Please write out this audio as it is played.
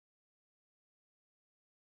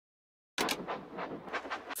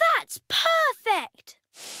That's perfect!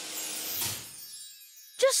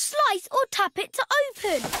 Just slice or tap it to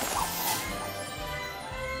open.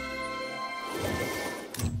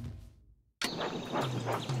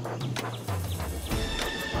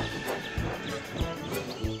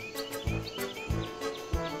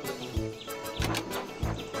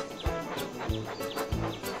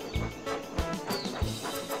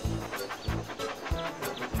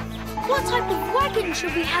 What type of wagon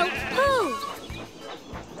should we help pull?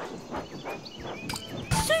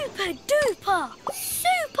 Super duper!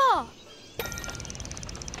 Super!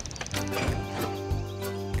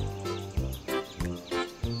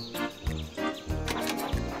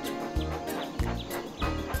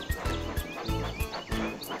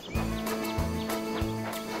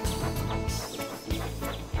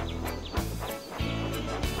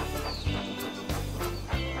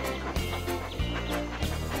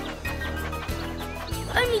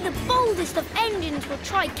 Only the boldest of engines will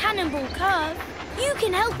try Cannonball Curve. You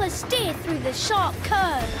can help us steer through the sharp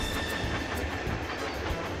curves.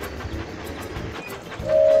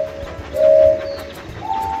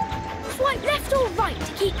 Swipe left or right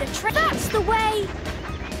to keep the train. That's the way.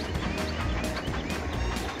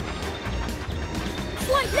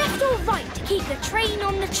 Swipe left or right to keep the train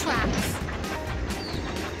on the tracks.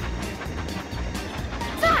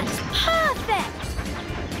 That's perfect!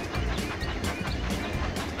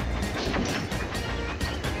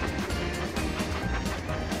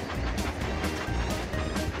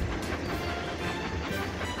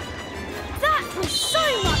 That was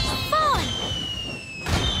so much fun!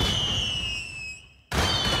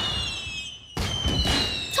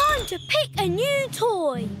 Time to pick a new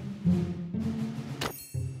toy.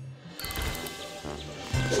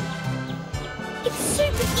 It's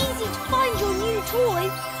super easy to find your new toy.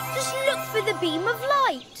 Just look for the beam of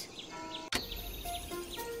light.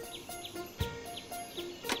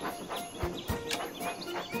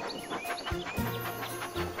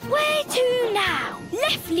 Where to now?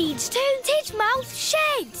 Left leads to Titmouth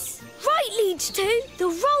Sheds. Right leads to the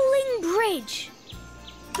Rolling Bridge.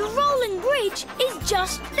 The Rolling Bridge is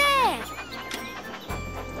just there.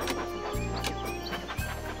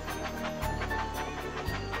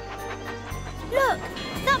 Look,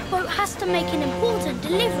 that boat has to make an important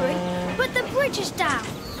delivery, but the bridge is down.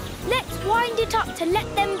 Let's wind it up to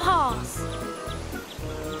let them pass.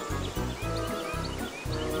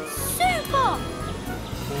 Super!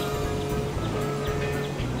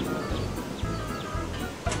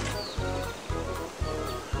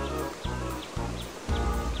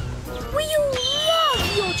 We all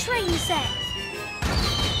love your train set.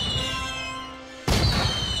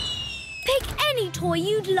 Pick any toy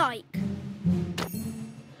you'd like.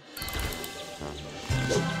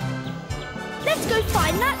 Let's go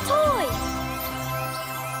find that toy!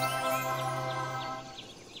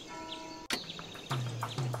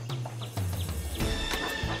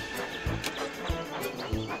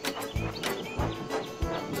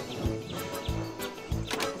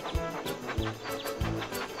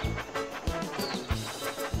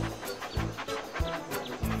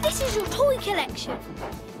 This is your toy collection.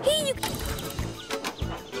 Here you can...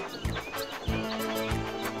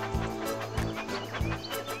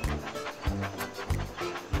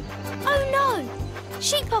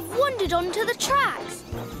 Sheep have wandered onto the tracks.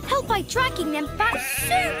 Help by dragging them back.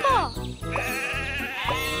 Super!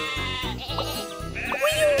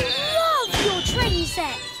 We all love your train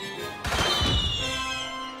set.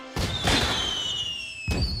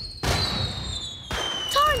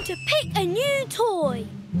 Time to pick a new toy.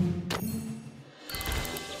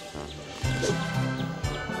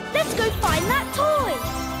 Let's go find that toy.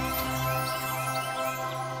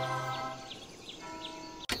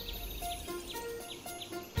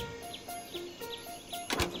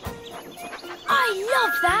 I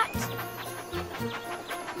love that!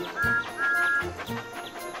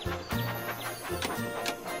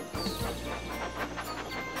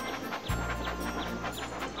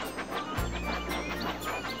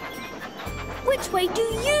 Which way do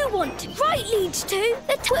you want to? Right leads to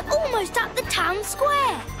we're almost at the town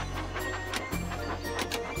square.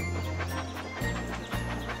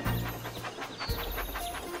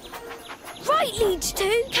 Right leads to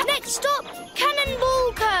next stop,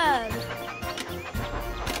 Cannonball Curve.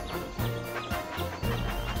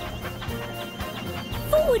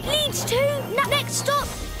 Forward leads to next stop,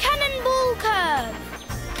 Cannonball Curve.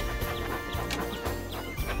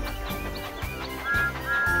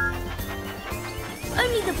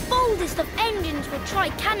 Only the boldest of engines will try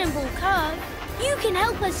Cannonball Curve. You can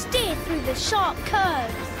help us steer through the sharp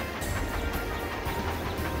curves.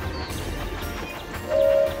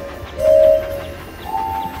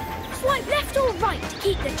 Swipe left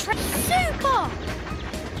keep the train. Super!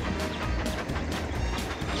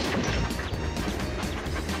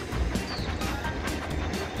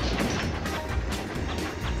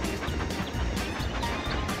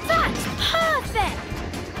 That's perfect!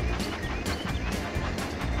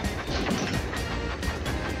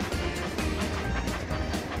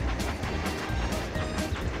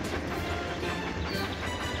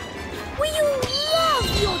 We all love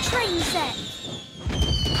your train set!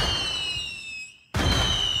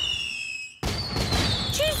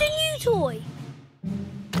 Choose a new toy.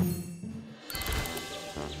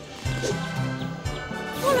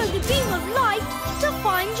 Follow the beam of light to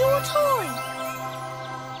find your toy.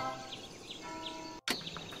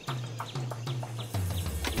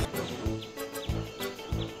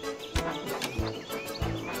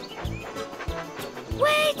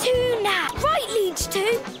 Where to now? Right leads to...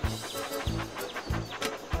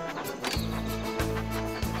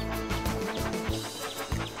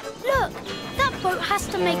 Look, that boat has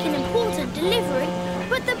to make an important delivery,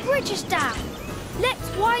 but the bridge is down.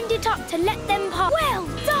 Let's wind it up to let them pass. Well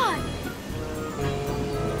done!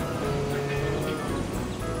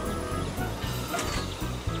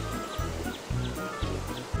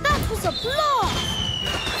 That was a blast!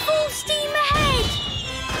 Full steam ahead!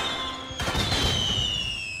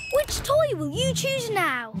 Which toy will you choose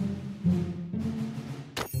now?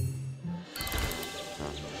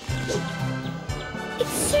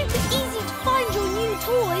 It's super easy to find your new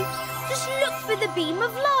toy. Just look for the beam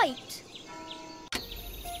of light.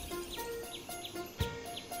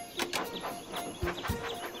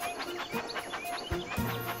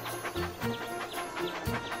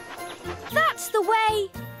 That's the way.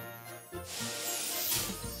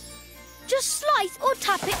 Just slice or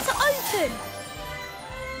tap it to open.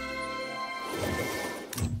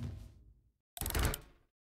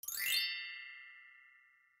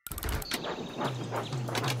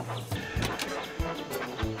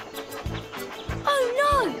 Oh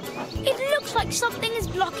no! It looks like something is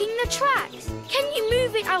blocking the tracks. Can you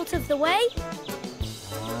move it out of the way?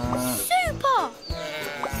 Super!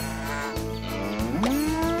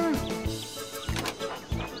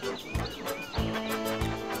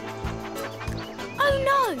 Oh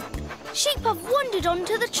no! Sheep have wandered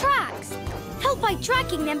onto the tracks. Help by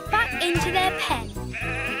dragging them back into their pen.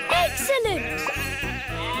 Excellent!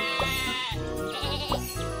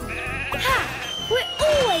 Ha! We're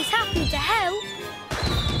always happy to help.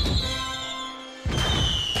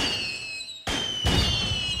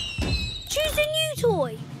 Choose a new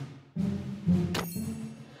toy.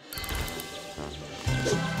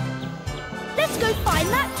 Let's go find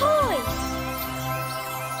that toy.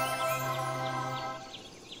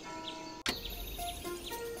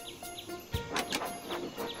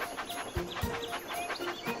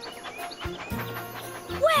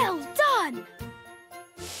 Well done!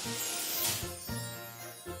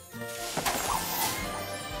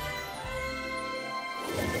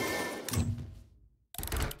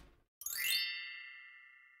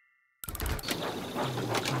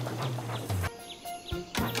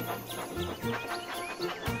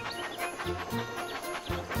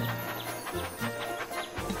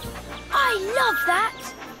 I love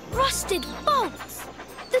that! Rusted bolts!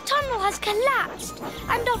 The tunnel has collapsed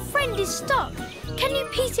and our friend is stuck. Can you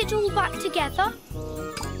piece it all back together?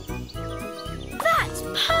 That's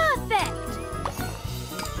perfect!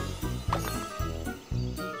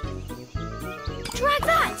 Drag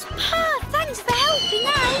that! Thanks for helping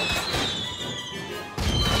out!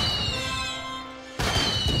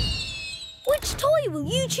 Which toy will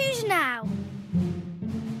you choose now?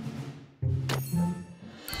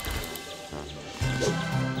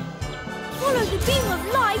 Follow the beam of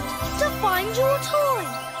light to find your toy.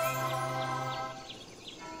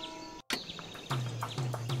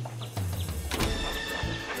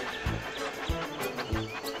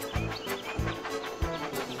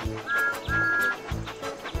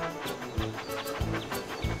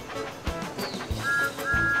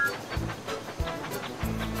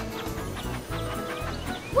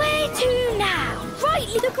 Where to now?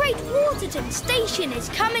 Rightly, the Great Waterton Station is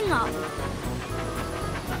coming up.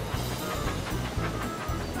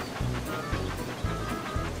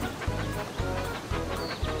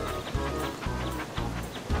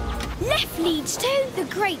 Left leads to the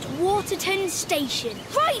Great Waterton Station.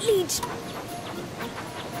 Right leads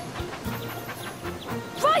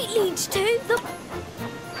to the...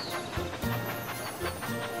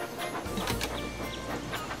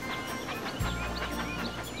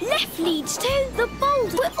 Left leads to the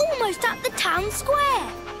boulder. We're almost at the town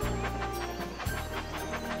square.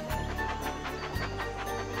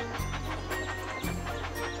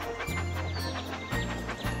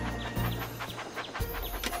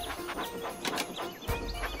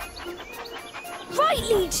 Right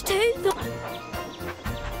leads to the...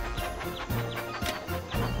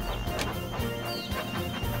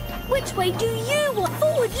 Which way do you want?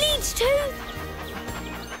 Forward leads to...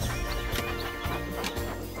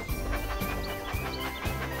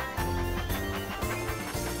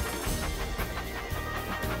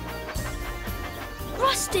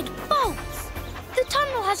 Rusted bolts. The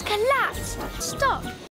tunnel has collapsed. Stop.